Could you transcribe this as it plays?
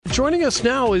Joining us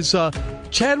now is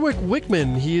Chadwick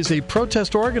Wickman. He is a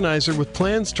protest organizer with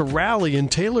plans to rally in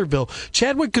Taylorville.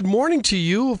 Chadwick, good morning to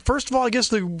you. First of all, I guess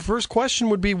the first question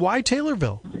would be, why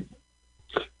Taylorville?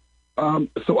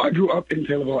 So I grew up in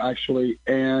Taylorville, actually,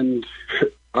 and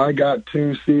I got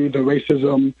to see the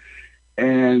racism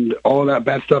and all that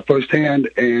bad stuff firsthand,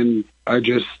 and I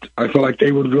feel like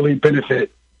they would really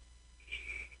benefit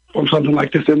from something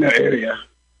like this in their area.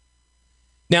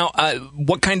 Now,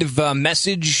 what kind of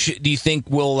message do you think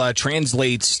will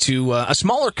translate to a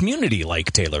smaller community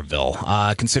like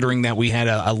Taylorville, considering that we had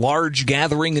a large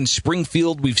gathering in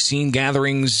Springfield? We've seen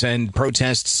gatherings and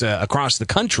protests across the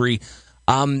country.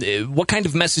 What kind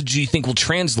of message do you think will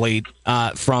translate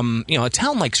from a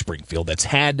town like Springfield that's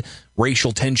had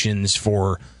racial tensions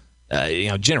for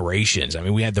generations? I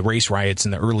mean, we had the race riots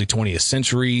in the early 20th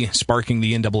century, sparking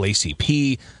the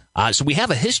NAACP. So we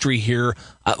have a history here.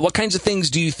 What kinds of things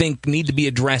do you think need to be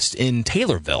addressed in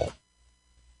Taylorville?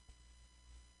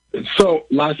 So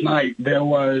last night there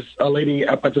was a lady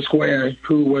up at the square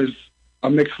who was a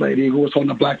mixed lady who was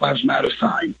holding a Black Lives Matter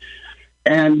sign.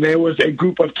 And there was a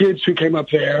group of kids who came up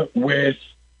there with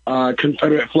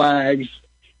Confederate flags,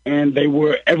 and they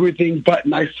were everything but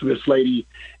nice to this lady.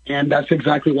 And that's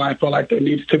exactly why I feel like there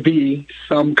needs to be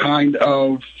some kind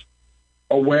of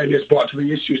awareness brought to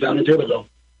the issues down in Taylorville.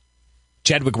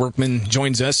 Chadwick Wickman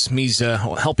joins us. He's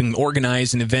helping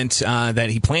organize an event that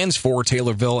he plans for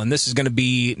Taylorville, and this is going to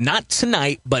be not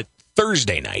tonight, but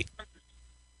Thursday night.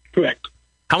 Correct.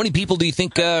 How many people do you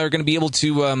think are going to be able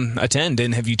to attend?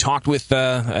 And have you talked with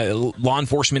law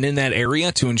enforcement in that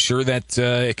area to ensure that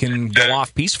it can go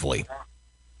off peacefully?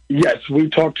 Yes, we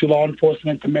talked to law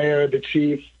enforcement, the mayor, the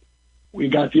chief. We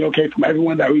got the okay from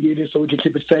everyone that we needed so we could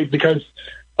keep it safe, because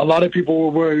a lot of people were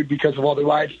worried because of all the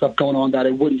riot stuff going on that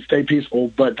it wouldn't stay peaceful,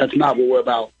 but that's not what we're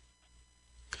about.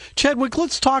 Chadwick,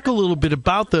 let's talk a little bit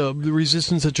about the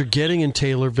resistance that you're getting in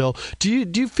Taylorville. Do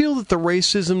you feel that the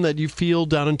racism that you feel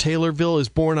down in Taylorville is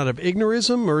born out of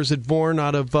ignorism, or is it born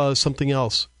out of something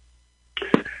else?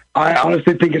 I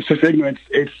honestly think it's just ignorance.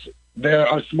 They're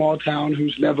a small town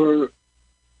who's never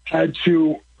had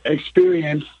to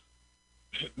experience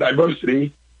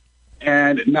diversity,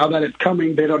 and now that it's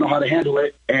coming, they don't know how to handle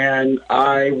it, and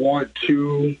I want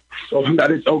to show them that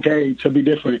it's okay to be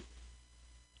different.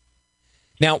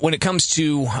 Now, when it comes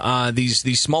to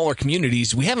these smaller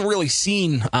communities, we haven't really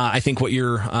seen, I think, what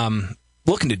you're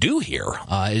looking to do here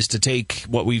is to take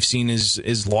what we've seen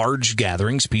is large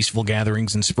gatherings, peaceful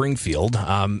gatherings in Springfield,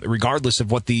 regardless of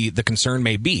what the concern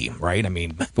may be, right? I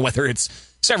mean, whether it's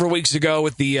several weeks ago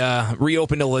with the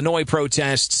reopened Illinois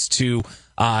protests to,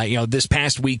 this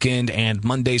past weekend and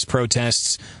Monday's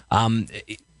protests,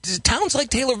 towns like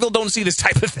Taylorville don't see this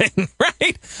type of thing,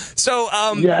 right? So,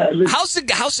 how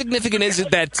significant is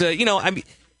it that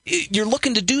you're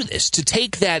looking to do this, to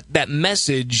take that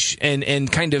message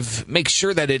and kind of make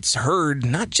sure that it's heard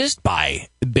not just by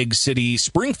the big city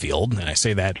Springfield, and I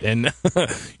say that in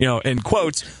in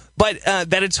quotes, but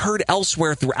that it's heard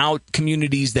elsewhere throughout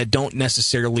communities that don't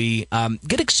necessarily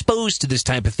get exposed to this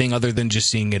type of thing other than just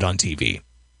seeing it on TV.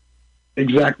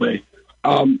 Exactly,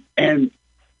 and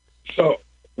so.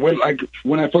 When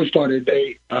I first started,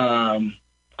 I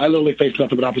literally faced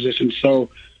nothing but opposition. So,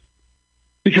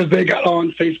 because they got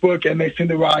on Facebook and they seen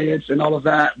the riots and all of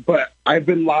that, but I've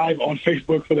been live on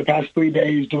Facebook for the past 3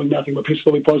 days doing nothing but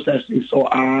peacefully protesting. So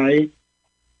I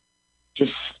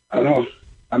don't know,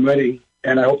 I'm ready,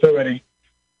 and I hope they're ready.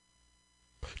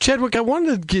 Chadwick, I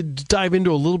wanted to dive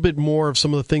into a little bit more of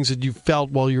some of the things that you felt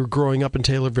while you were growing up in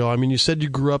Taylorville. I mean, you said you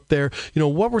grew up there.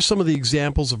 What were some of the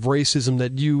examples of racism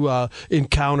that you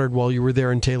encountered while you were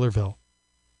there in Taylorville?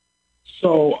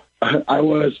 So I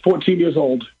was 14 years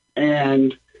old,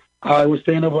 and I was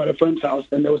staying over at a friend's house,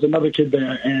 and there was another kid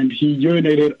there, and he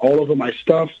urinated all over my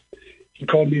stuff. He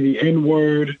called me the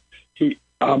N-word.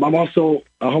 I'm also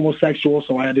a homosexual,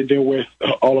 so I had to deal with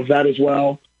all of that as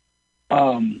well.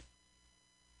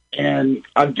 And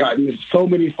I've gotten so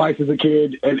many fights as a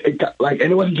kid, and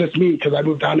it wasn't just me, because I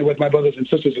moved down there with my brothers and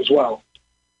sisters as well.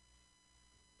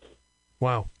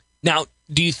 Wow. Now,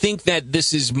 do you think that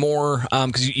this is more,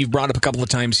 because you've brought up a couple of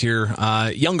times here,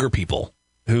 younger people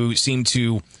who seem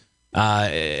to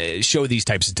show these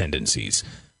types of tendencies?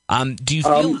 Do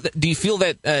you feel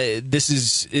that this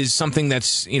is something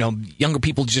that's, younger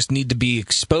people just need to be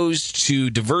exposed to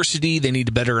diversity, they need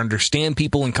to better understand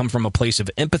people and come from a place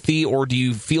of empathy, or do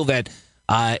you feel that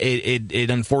it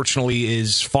unfortunately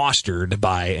is fostered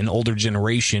by an older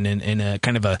generation in a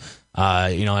kind of a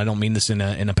I don't mean this in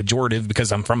a pejorative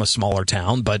because I'm from a smaller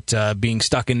town, but being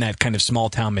stuck in that kind of small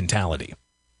town mentality?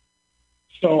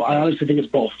 So I honestly think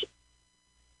it's both.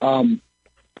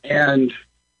 And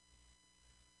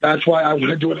That's why I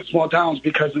want to do it in small towns,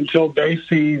 because until they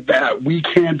see that we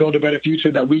can build a better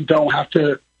future, that we don't have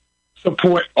to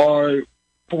support our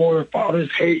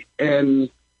forefathers' hate and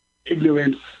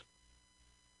ignorance.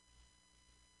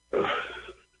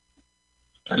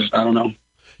 I don't know.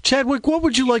 Chadwick, what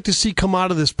would you like to see come out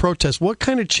of this protest? What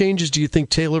kind of changes do you think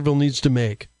Taylorville needs to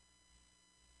make?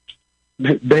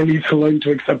 They need to learn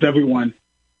to accept everyone.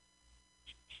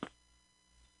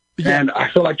 Yeah. And I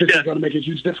feel like this is going to make a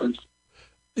huge difference.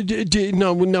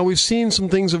 Now we've seen some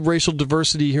things of racial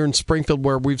diversity here in Springfield,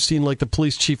 where we've seen like the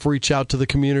police chief reach out to the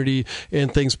community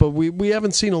and things, but we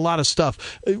haven't seen a lot of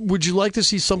stuff. Would you like to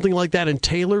see something like that in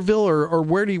Taylorville, or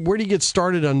where do you get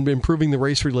started on improving the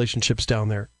race relationships down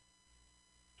there?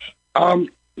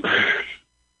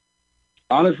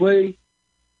 Honestly,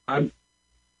 I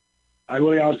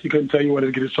really honestly couldn't tell you where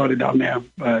to get it started down there,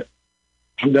 but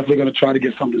I'm definitely going to try to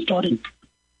get something started.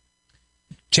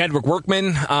 Chadwick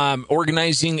Workman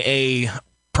organizing a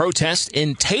protest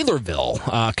in Taylorville,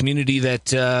 a community that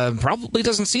probably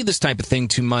doesn't see this type of thing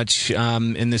too much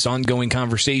in this ongoing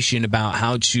conversation about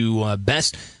how to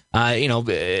best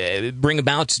bring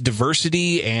about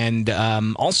diversity, and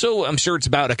also I'm sure it's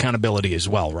about accountability as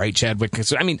well, right, Chadwick?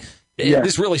 So, I mean,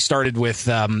 This really started with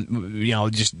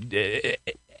just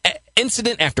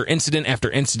incident after incident after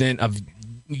incident of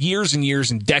years and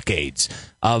years and decades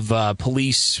of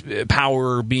police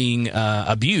power being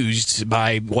abused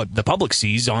by what the public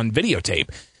sees on videotape.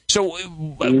 So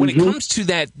when it comes to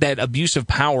that abuse of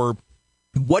power,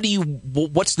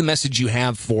 what's the message you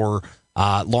have for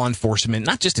law enforcement,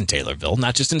 not just in Taylorville,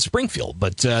 not just in Springfield,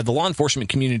 but the law enforcement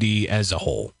community as a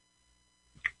whole?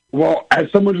 Well, as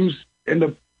someone who's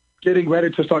getting ready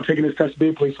to start taking this test to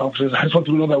be police officers, I just want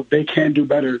them to know that they can do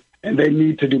better and they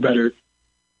need to do better.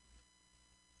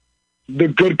 The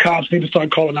good cops need to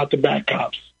start calling out the bad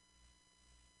cops.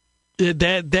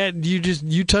 That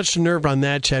you touched a nerve on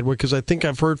that, Chadwick, because I think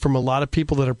I've heard from a lot of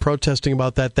people that are protesting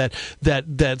about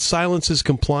that silence is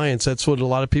compliance. That's what a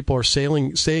lot of people are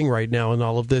saying right now in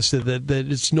all of this. That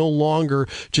it's no longer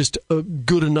just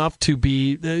good enough to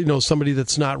be somebody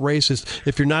that's not racist.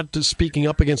 If you're not speaking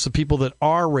up against the people that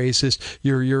are racist,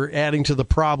 you're adding to the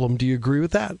problem. Do you agree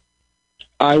with that?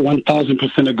 I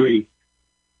 1,000% agree.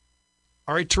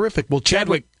 All right, terrific. Well,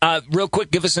 Chadwick, real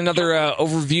quick, give us another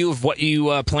overview of what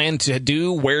you plan to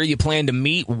do, where you plan to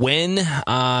meet, when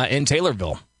in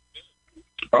Taylorville.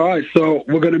 All right, so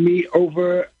we're going to meet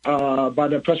over by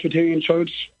the Presbyterian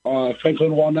Church,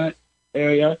 Franklin Walnut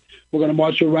area. We're going to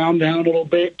march around town a little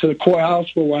bit to the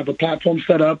courthouse, where we'll have a platform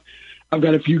set up. I've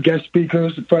got a few guest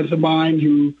speakers, friends of mine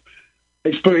who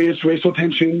experience racial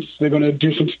tensions. They're going to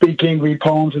do some speaking, read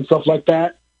poems and stuff like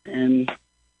that, and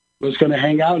we're just going to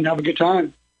hang out and have a good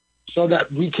time so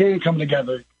that we can come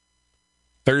together.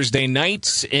 Thursday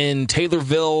nights in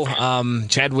Taylorville.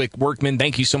 Chadwick Workman,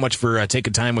 thank you so much for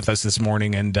taking time with us this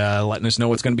morning and letting us know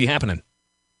what's going to be happening.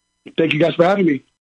 Thank you guys for having me.